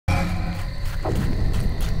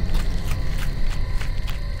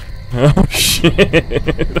Oh shit!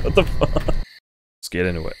 What the fuck? Let's get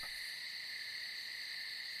into it.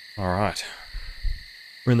 Alright.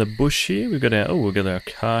 We're in the bush here. We've got our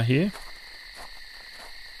car here.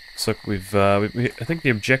 Looks like I think the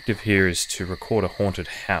objective here is to record a haunted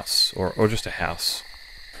house, or just a house.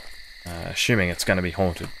 Assuming it's going to be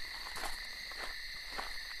haunted.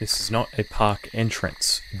 This is not a park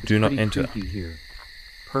entrance. Do not enter. Creepy here.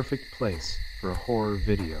 Perfect place for a horror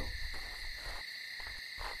video.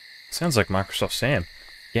 Sounds like Microsoft Sam.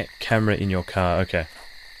 Get camera in your car. Okay.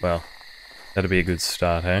 Well, that'll be a good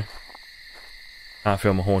start, hey? Can't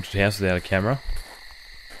film a haunted house without a camera.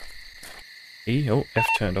 E. Oh, F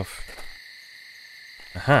turned off.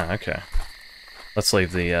 Aha, okay. Let's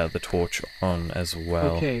leave the torch on as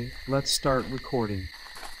well. Okay, let's start recording.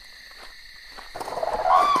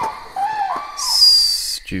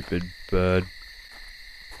 Stupid bird.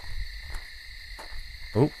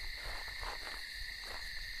 Oh.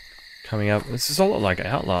 Coming up. This is a lot like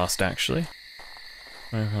Outlast, actually.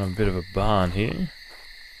 We're on a bit of a barn here.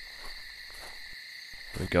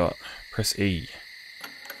 What do we got? Press E.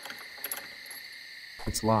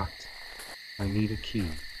 It's locked. I need a key.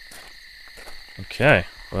 Okay,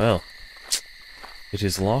 well. It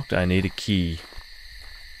is locked. I need a key.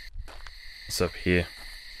 What's up here?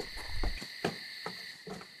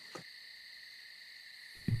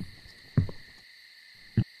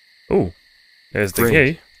 Oh, there's the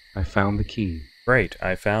Great. key. I found the key. Great,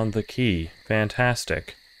 I found the key.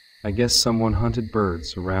 Fantastic. I guess someone hunted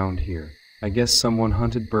birds around here. I guess someone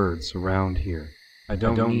hunted birds around here. I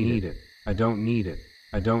don't need it. I don't need it.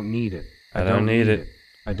 I don't need it. I don't need it.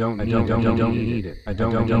 I don't need it. I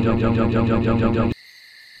don't.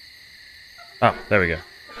 Oh, there we go.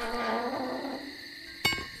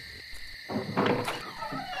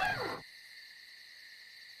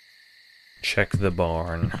 Check the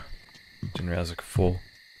barn. Didn't realize I could fall.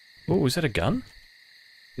 Oh, is that a gun?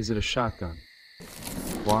 Is it a shotgun?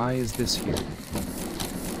 Why is this here?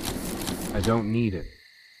 I don't need it.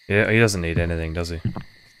 Yeah, he doesn't need anything, does he?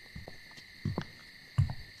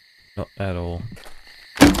 Not at all.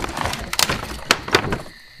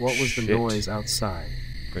 What was the Shit. noise outside?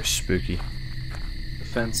 Very spooky. The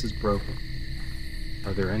fence is broken.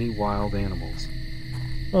 Are there any wild animals?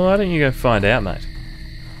 Well, why don't you go find out, mate?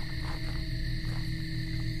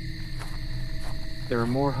 There are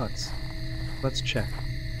more huts. Let's check.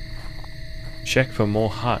 Check for more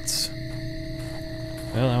huts.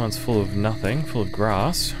 Well, that one's full of nothing, full of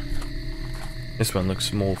grass. This one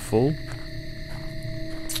looks more full.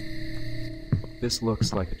 This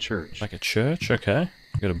looks like a church. Like a church, okay.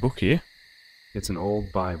 Got a book here. It's an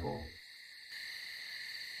old Bible.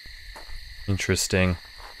 Interesting.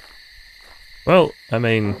 Well, I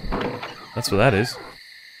mean, that's what that is.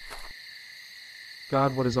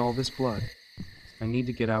 God, what is all this blood? I need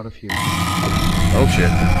to get out of here. Oh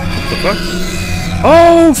shit. What the fuck?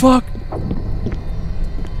 Oh fuck!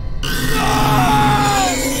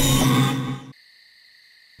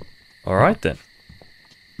 Alright then.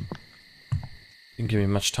 Didn't give me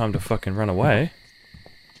much time to fucking run away.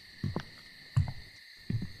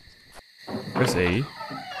 Press E.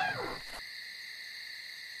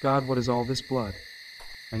 God, what is all this blood?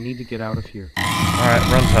 I need to get out of here. Alright,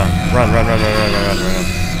 run time. Run.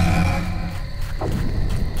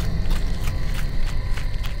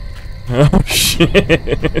 Oh shit!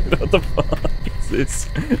 What the fuck is this?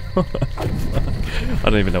 What the fuck? I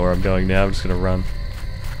don't even know where I'm going now, I'm just gonna run.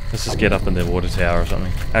 Let's just get up in the water tower or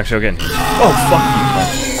something. Actually, I'll get in here. Oh fuck you,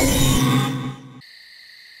 cunt.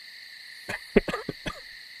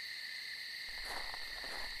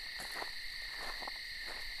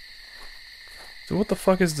 So what the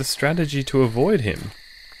fuck is the strategy to avoid him?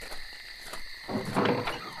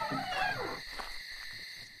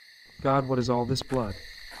 God, what is all this blood?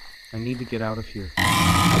 I need to get out of here.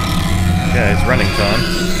 Okay, it's running time.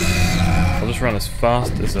 I'll just run as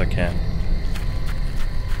fast as I can.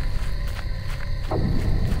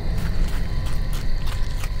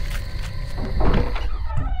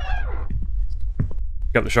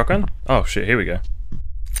 Got the shotgun? Oh shit, here we go.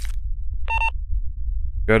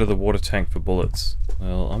 Go to the water tank for bullets.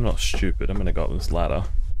 Well, I'm not stupid. I'm gonna go up this ladder.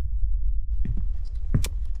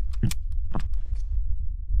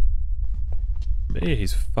 But yeah,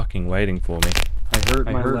 he's fucking waiting for me. I hurt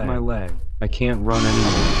my leg. I can't run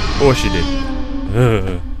anymore. Of course you did.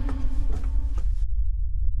 Ugh.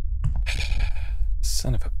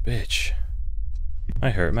 Son of a bitch. I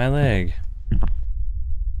hurt my leg.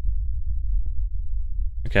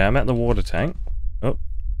 Okay, I'm at the water tank. Oh.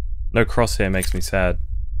 No crosshair makes me sad.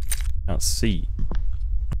 Can't see.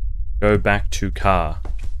 Go back to car.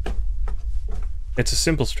 It's a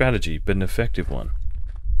simple strategy, but an effective one.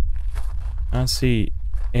 I don't see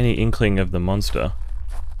any inkling of the monster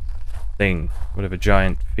thing. Whatever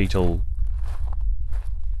giant fetal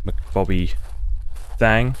McBobby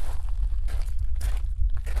thing.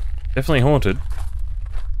 Definitely haunted.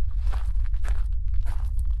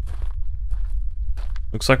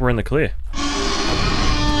 Looks like we're in the clear.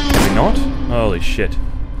 Are we not? Holy shit.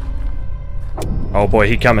 Oh boy,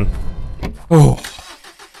 he coming. Oh.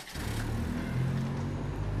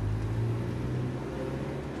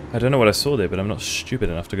 I don't know what I saw there, but I'm not stupid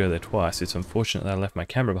enough to go there twice. It's unfortunate that I left my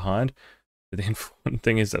camera behind, but the important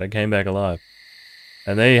thing is that I came back alive.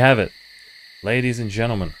 And there you have it. Ladies and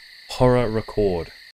gentlemen, horror record.